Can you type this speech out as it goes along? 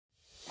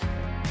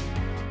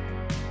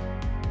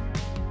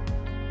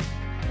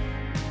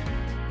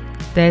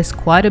There's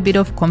quite a bit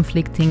of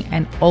conflicting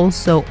and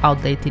also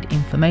outdated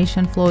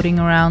information floating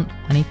around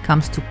when it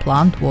comes to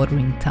plant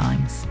watering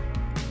times.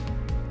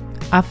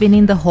 I've been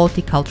in the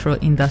horticultural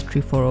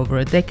industry for over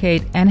a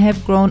decade and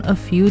have grown a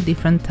few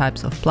different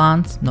types of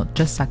plants, not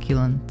just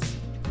succulents.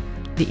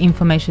 The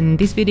information in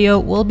this video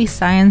will be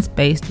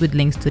science-based with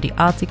links to the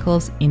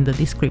articles in the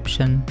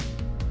description.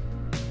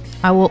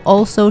 I will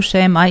also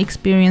share my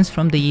experience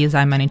from the years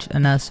I managed a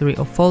nursery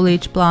of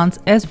foliage plants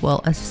as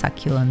well as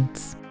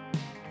succulents.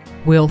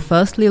 We'll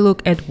firstly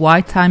look at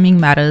why timing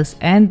matters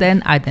and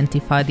then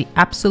identify the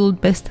absolute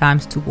best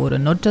times to water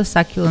not just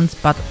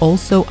succulents but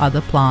also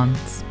other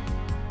plants.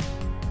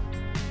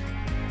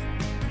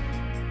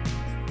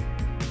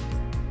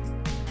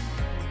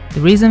 The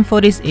reason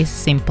for this is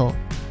simple.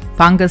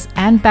 Fungus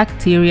and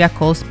bacteria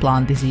cause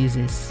plant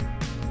diseases.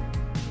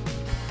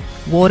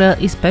 Water,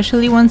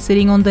 especially when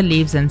sitting on the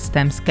leaves and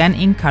stems, can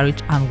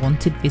encourage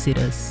unwanted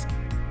visitors.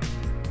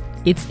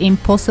 It's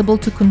impossible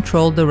to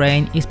control the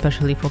rain,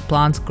 especially for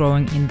plants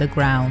growing in the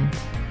ground.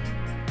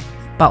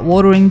 But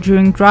watering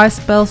during dry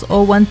spells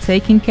or when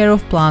taking care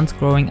of plants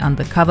growing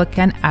under cover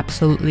can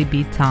absolutely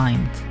be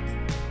timed.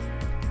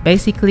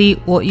 Basically,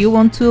 what you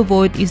want to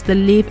avoid is the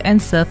leaf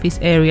and surface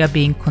area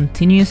being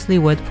continuously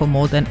wet for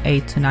more than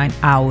 8 to 9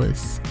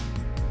 hours.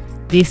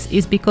 This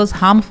is because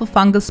harmful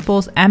fungus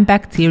spores and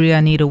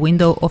bacteria need a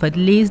window of at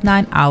least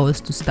 9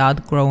 hours to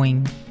start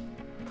growing.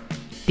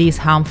 These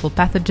harmful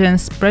pathogens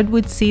spread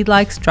with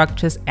seed-like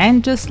structures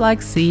and just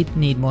like seed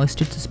need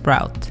moisture to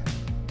sprout.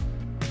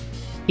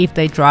 If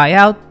they dry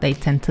out, they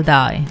tend to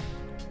die.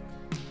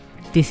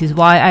 This is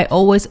why I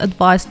always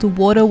advise to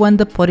water when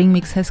the potting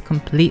mix has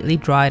completely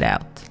dried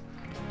out.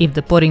 If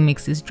the potting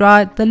mix is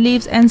dry, the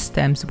leaves and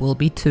stems will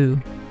be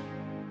too.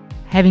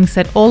 Having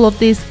said all of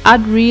this,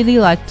 I'd really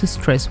like to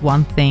stress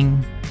one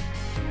thing.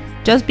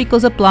 Just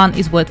because a plant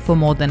is wet for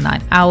more than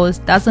 9 hours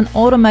doesn't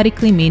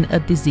automatically mean a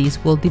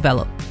disease will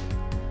develop.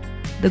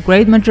 The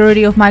great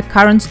majority of my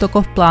current stock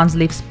of plants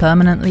lives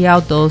permanently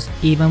outdoors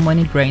even when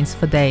it rains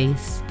for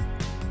days.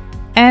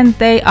 And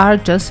they are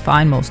just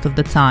fine most of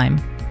the time.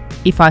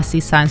 If I see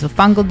signs of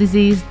fungal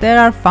disease, there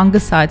are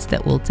fungicides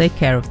that will take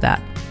care of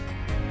that.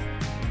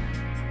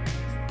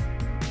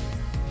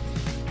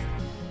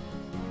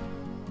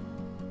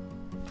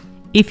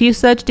 If you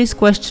search this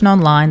question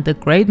online, the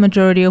great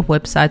majority of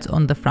websites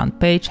on the front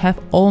page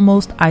have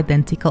almost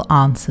identical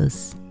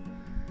answers.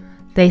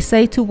 They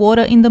say to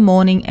water in the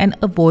morning and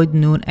avoid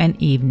noon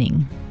and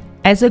evening.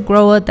 As a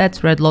grower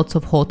that's read lots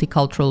of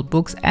horticultural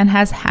books and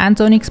has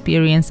hands-on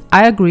experience,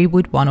 I agree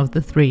with one of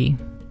the three.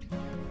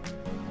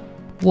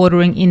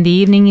 Watering in the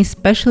evening,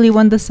 especially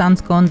when the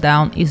sun's gone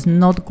down, is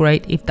not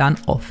great if done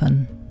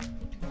often.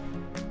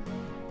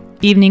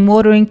 Evening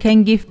watering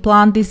can give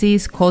plant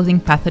disease-causing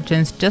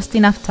pathogens just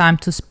enough time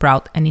to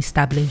sprout and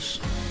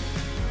establish.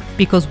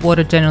 Because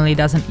water generally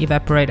doesn't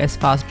evaporate as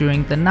fast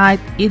during the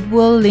night, it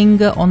will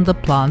linger on the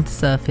plant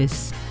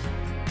surface.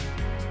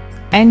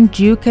 And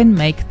dew can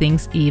make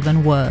things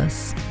even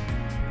worse.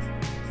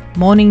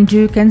 Morning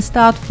dew can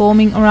start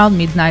forming around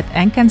midnight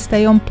and can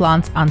stay on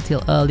plants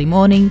until early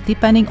morning,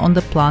 depending on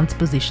the plant's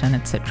position,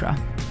 etc.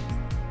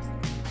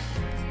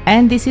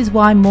 And this is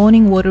why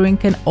morning watering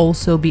can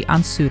also be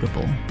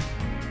unsuitable.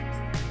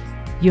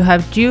 You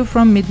have dew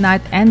from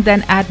midnight and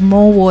then add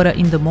more water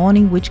in the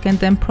morning, which can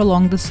then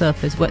prolong the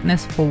surface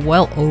wetness for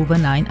well over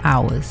 9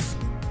 hours.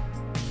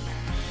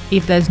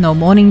 If there's no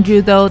morning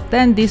dew though,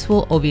 then this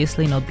will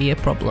obviously not be a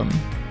problem.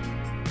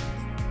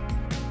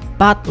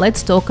 But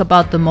let's talk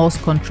about the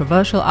most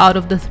controversial out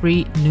of the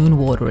three, noon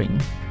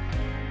watering.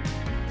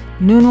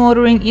 Noon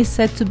watering is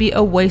said to be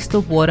a waste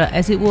of water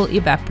as it will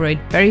evaporate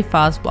very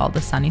fast while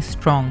the sun is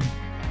strong.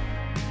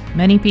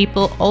 Many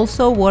people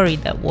also worry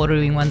that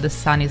watering when the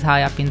sun is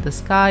high up in the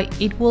sky,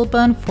 it will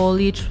burn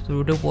foliage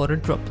through the water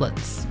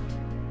droplets.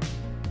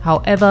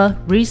 However,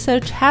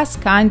 research has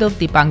kind of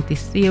debunked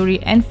this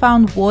theory and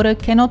found water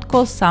cannot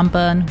cause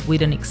sunburn,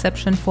 with an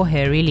exception for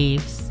hairy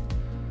leaves.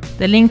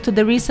 The link to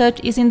the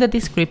research is in the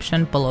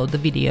description below the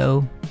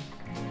video.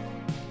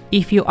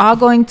 If you are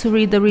going to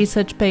read the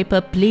research paper,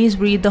 please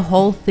read the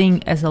whole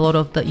thing, as a lot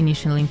of the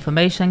initial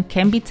information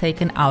can be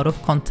taken out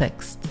of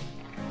context.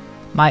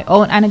 My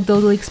own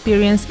anecdotal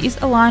experience is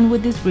aligned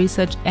with this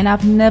research and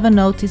I've never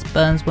noticed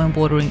burns when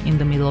watering in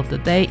the middle of the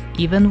day,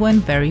 even when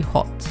very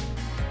hot.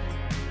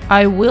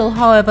 I will,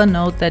 however,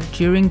 note that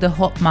during the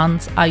hot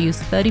months I use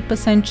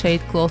 30% shade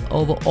cloth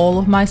over all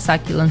of my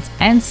succulents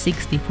and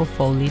 60% for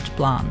foliage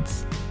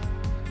plants.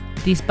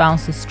 This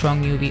bounces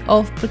strong UV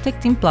off,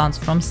 protecting plants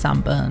from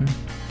sunburn.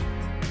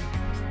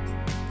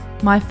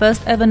 My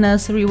first ever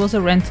nursery was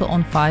a rental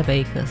on 5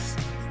 acres.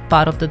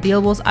 Part of the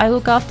deal was I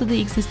look after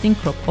the existing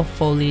crop of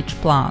foliage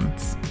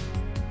plants.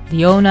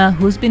 The owner,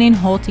 who's been in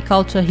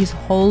horticulture his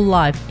whole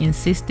life,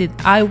 insisted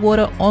I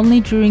water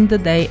only during the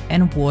day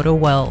and water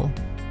well.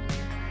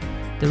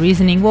 The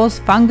reasoning was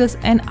fungus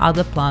and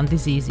other plant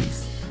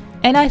diseases.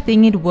 And I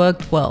think it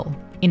worked well.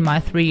 In my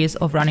 3 years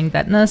of running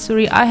that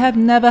nursery, I have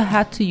never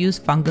had to use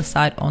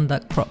fungicide on the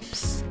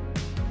crops.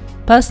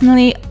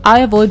 Personally,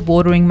 I avoid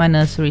watering my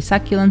nursery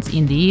succulents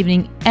in the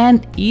evening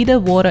and either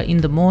water in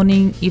the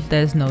morning if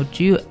there's no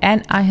dew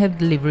and I have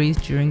deliveries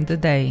during the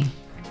day.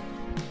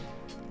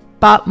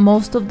 But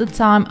most of the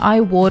time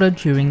I water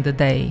during the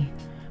day.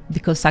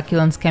 Because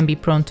succulents can be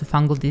prone to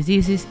fungal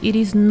diseases, it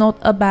is not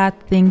a bad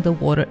thing the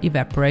water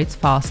evaporates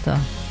faster.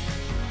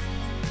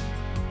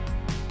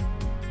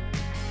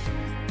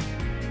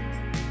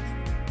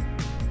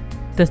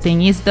 The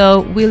thing is though,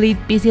 we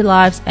lead busy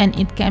lives and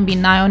it can be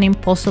nigh on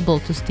impossible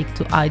to stick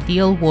to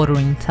ideal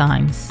watering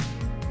times.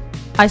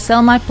 I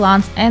sell my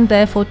plants and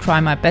therefore try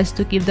my best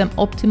to give them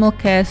optimal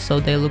care so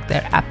they look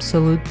their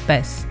absolute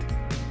best.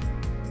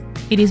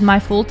 It is my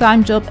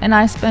full-time job and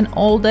I spend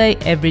all day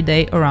every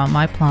day around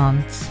my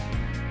plants.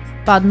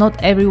 But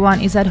not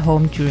everyone is at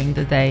home during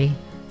the day.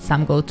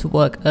 Some go to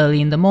work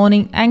early in the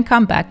morning and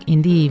come back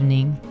in the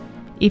evening.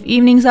 If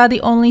evenings are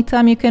the only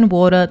time you can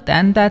water,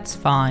 then that's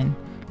fine.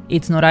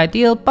 It's not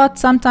ideal, but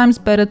sometimes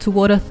better to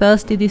water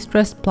thirsty,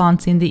 distressed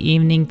plants in the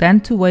evening than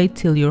to wait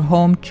till you're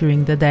home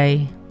during the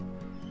day.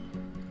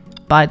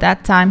 By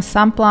that time,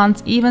 some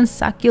plants, even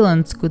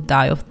succulents, could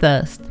die of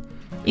thirst,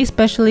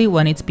 especially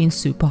when it's been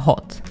super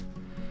hot.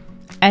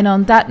 And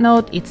on that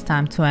note, it's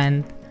time to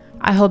end.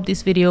 I hope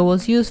this video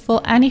was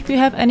useful, and if you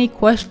have any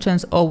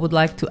questions or would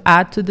like to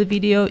add to the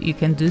video, you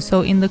can do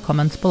so in the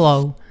comments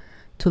below.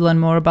 To learn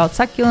more about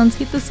succulents,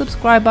 hit the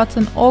subscribe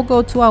button or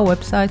go to our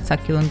website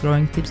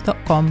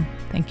succulentgrowingtips.com.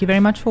 Thank you very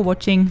much for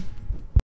watching.